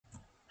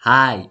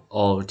Hi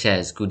all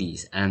chess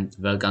goodies and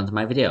welcome to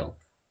my video.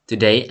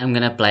 Today I'm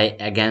gonna play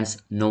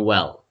against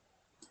Noel.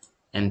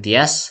 And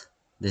yes,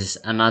 this is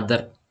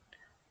another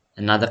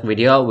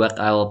video where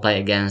I will play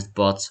against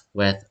bots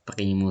with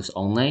pre-moves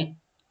only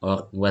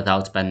or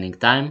without spending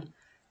time.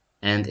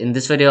 And in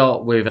this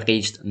video we've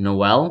reached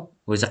Noel,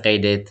 who's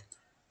rated,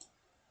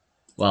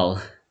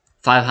 well,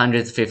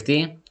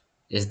 550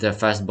 is the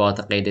first bot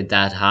rated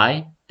that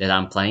high that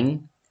I'm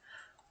playing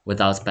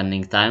without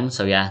spending time.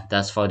 So yeah,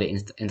 that's for the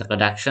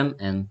introduction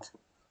and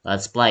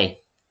let's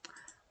play.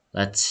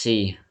 Let's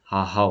see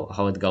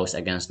how it goes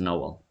against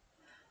Noel.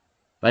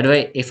 By the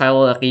way, if I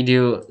will read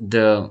you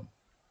the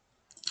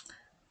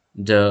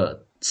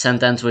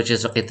sentence which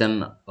is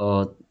written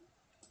to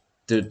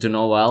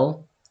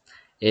Noel,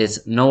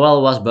 is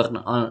Noel was born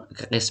on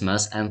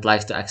Christmas and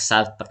likes to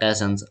accept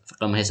presents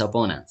from his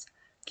opponents.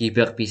 Keep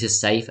your pieces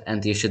safe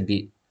and you should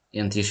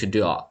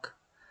do arc.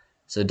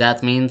 So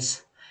that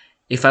means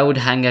if I would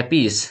hang a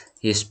piece,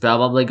 he's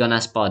probably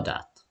gonna spot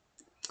that.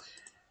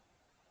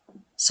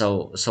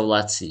 So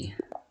let's see.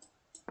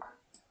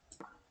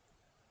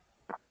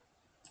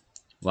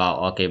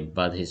 Wow, okay,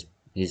 but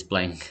he's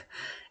playing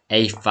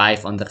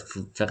a5 on the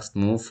first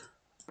move.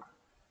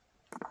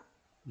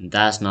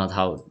 That's not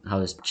how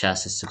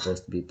chess is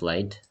supposed to be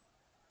played.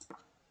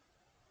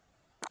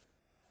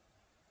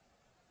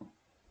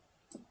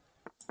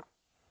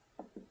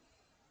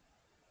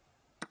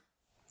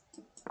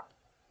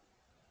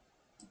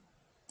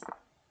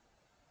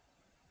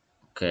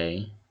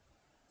 Okay.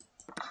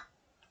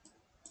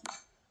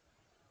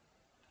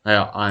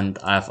 Yeah, and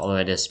I've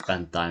already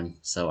spent time,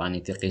 so I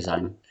need to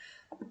resign.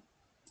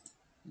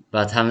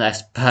 But I'm not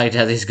expect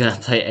that he's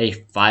gonna play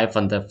a5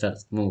 on the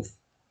first move.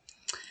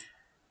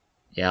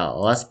 Yeah,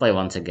 let's play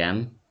once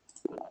again.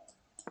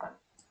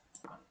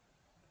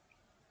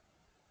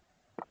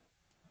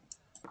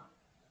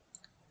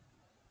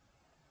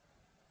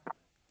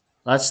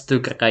 Let's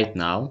do right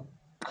now,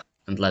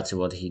 and let's see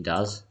what he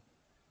does.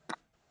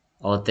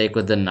 I'll take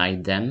with the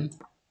knight then.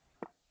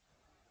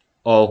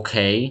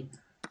 Okay,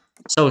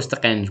 so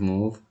strange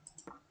move.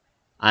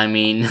 I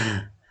mean,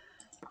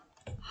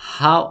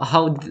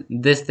 how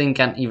this thing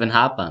can even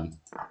happen?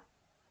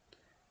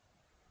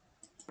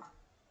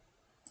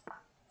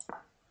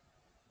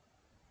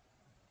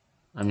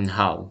 I mean,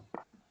 how?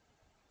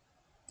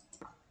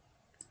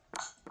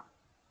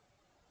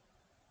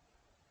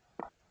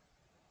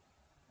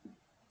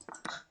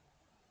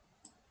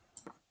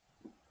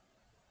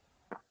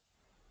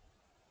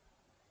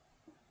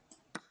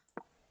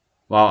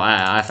 Well,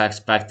 I've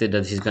expected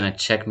that he's gonna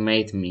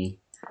checkmate me,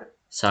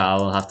 so I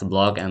will have to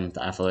block, and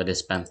I've already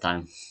spent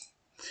time.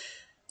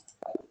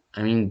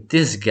 I mean,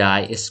 this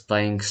guy is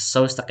playing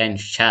so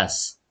strange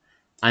chess.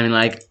 I mean,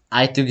 like,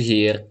 I took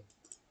here,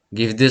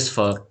 give this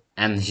fork,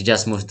 and he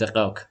just moves the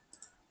rook.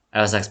 I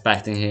was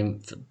expecting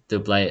him to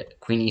play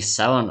queen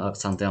e7 or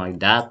something like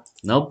that.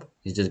 Nope,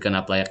 he's just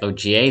gonna play rook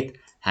g8,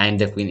 hang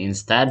the queen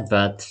instead,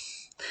 but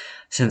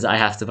since I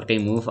have to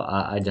pre-move,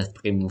 I just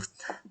pre-moved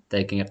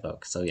taking a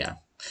rook, so yeah.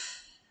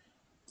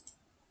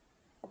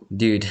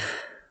 Dude,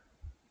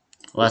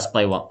 let's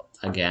play one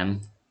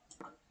again.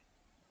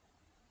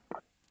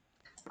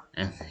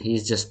 And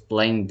he's just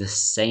playing the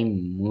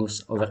same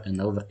moves over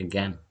and over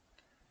again.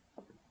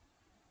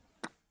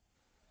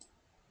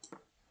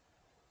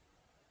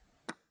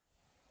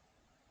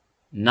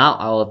 Now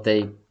I will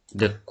take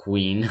the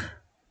queen,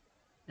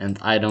 and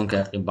I don't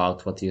care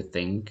about what you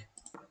think.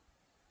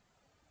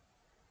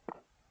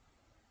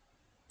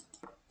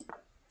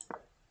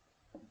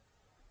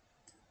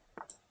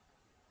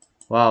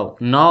 Wow,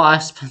 no, I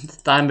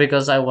spent time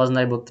because I wasn't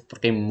able to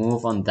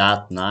pre-move on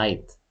that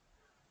knight.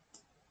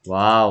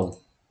 Wow.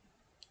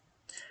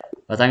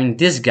 But I mean,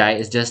 this guy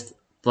is just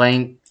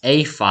playing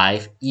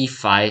a5,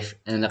 e5,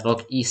 and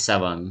rook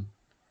e7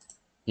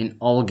 in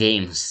all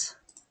games.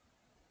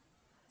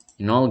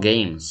 In all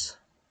games.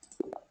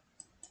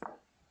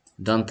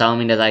 Don't tell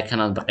me that I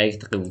cannot break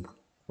through.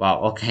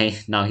 Wow, okay,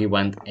 now he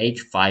went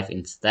h5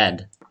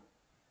 instead.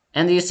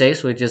 And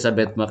e6, which is a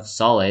bit more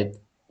solid,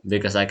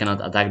 because I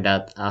cannot attack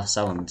that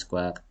f7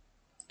 square.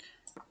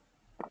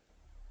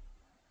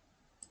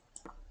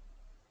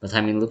 But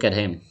I mean, look at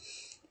him.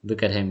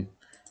 Look at him.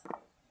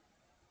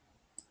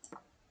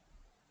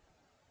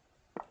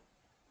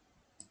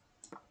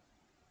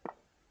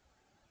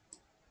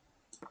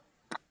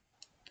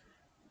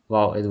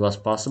 Wow, it was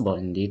possible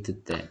indeed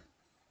today.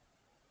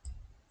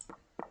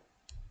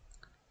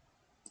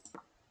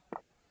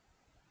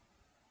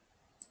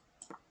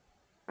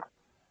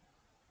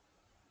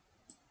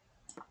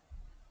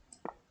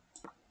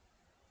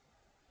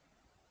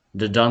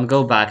 Don't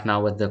go back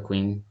now with the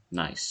queen.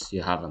 Nice,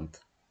 you haven't.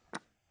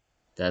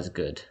 That's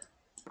good.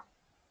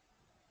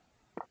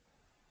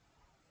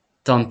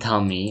 Don't tell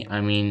me. I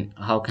mean,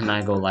 how can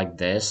I go like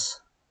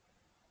this?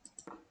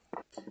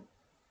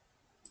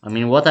 I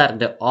mean, what are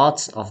the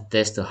odds of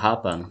this to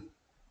happen?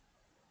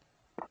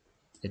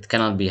 It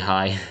cannot be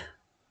high.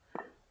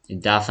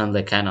 It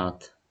definitely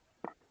cannot.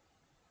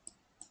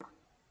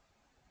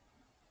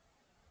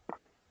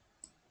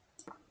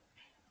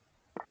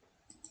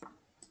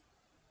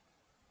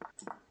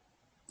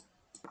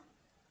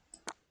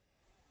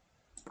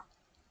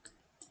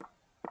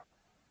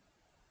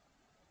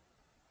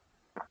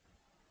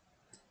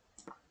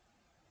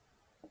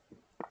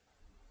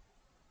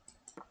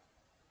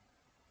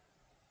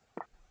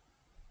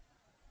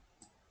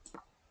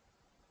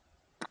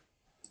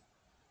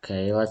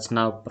 Okay, let's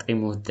now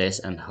remove this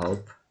and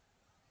hope.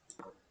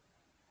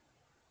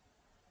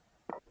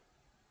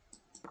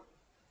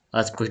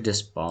 Let's push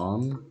this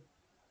pawn.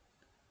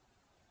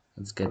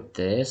 Let's get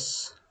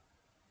this.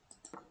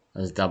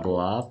 Let's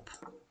double up.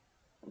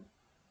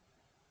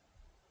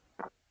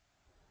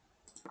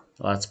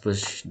 Let's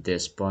push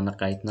this pawn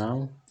right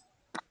now.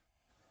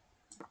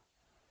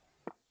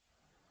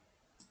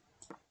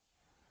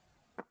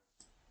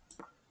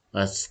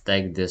 Let's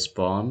take this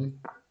pawn.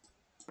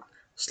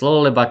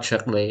 Slowly but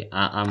surely,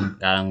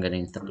 I'm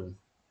getting through.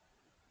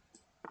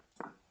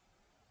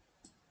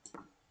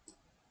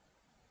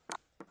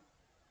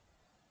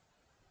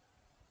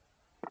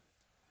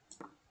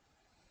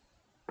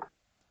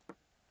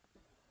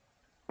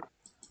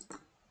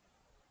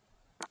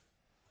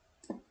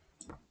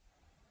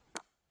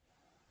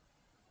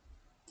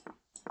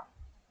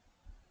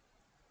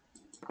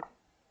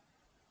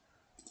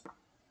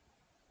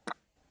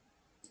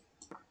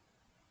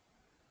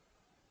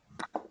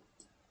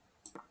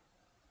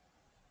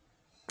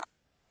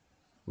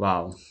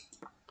 Wow.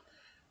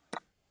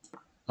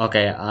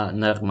 Okay,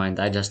 never mind.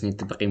 I just need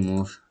to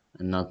remove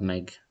and not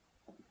make.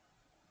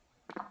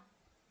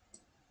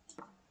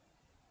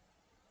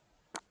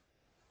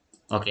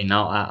 Okay,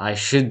 now I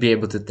should be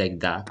able to take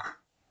that.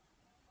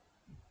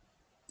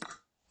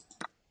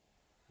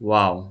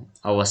 Wow,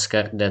 I was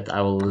scared that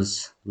I will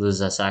lose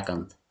a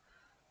second.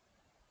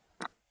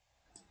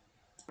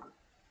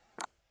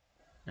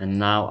 And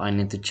now I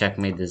need to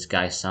checkmate this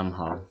guy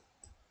somehow.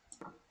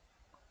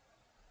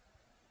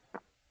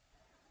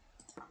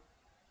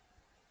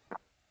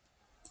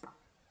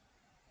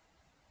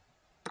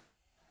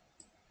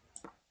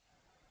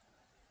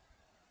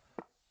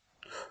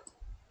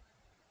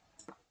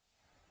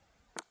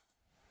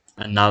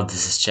 And now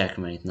this is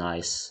checkmate,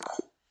 nice.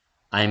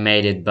 I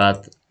made it,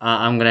 but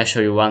I'm gonna show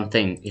you one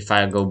thing. If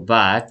I will go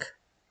back,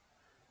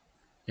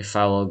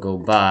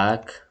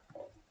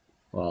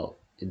 well,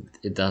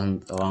 it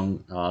doesn't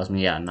allows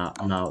me. Yeah,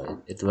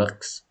 now it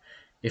works.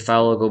 If I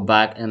will go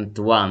back and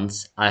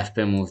once I've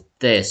removed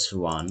this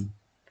one,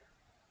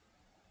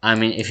 I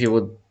mean, if you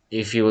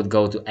would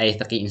go to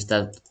a3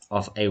 instead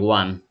of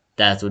a1,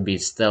 that would be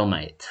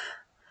stalemate.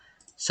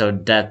 So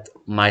that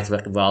might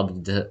very well be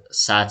the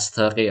sad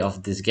story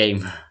of this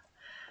game.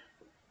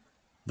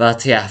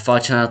 But yeah,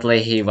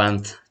 fortunately he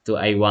went to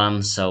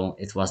a1, so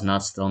it was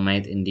not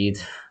stalemate indeed,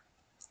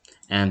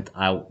 and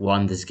I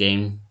won this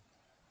game.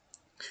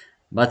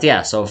 But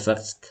yeah, so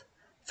first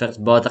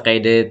board I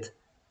did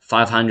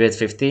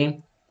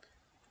 550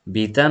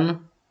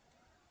 beaten.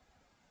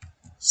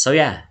 So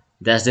yeah,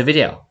 that's the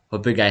video.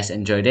 Hope you guys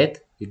enjoyed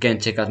it. You can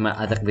check out my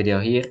other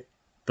video here.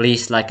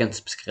 Please like and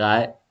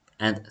subscribe,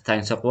 and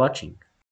thanks for watching.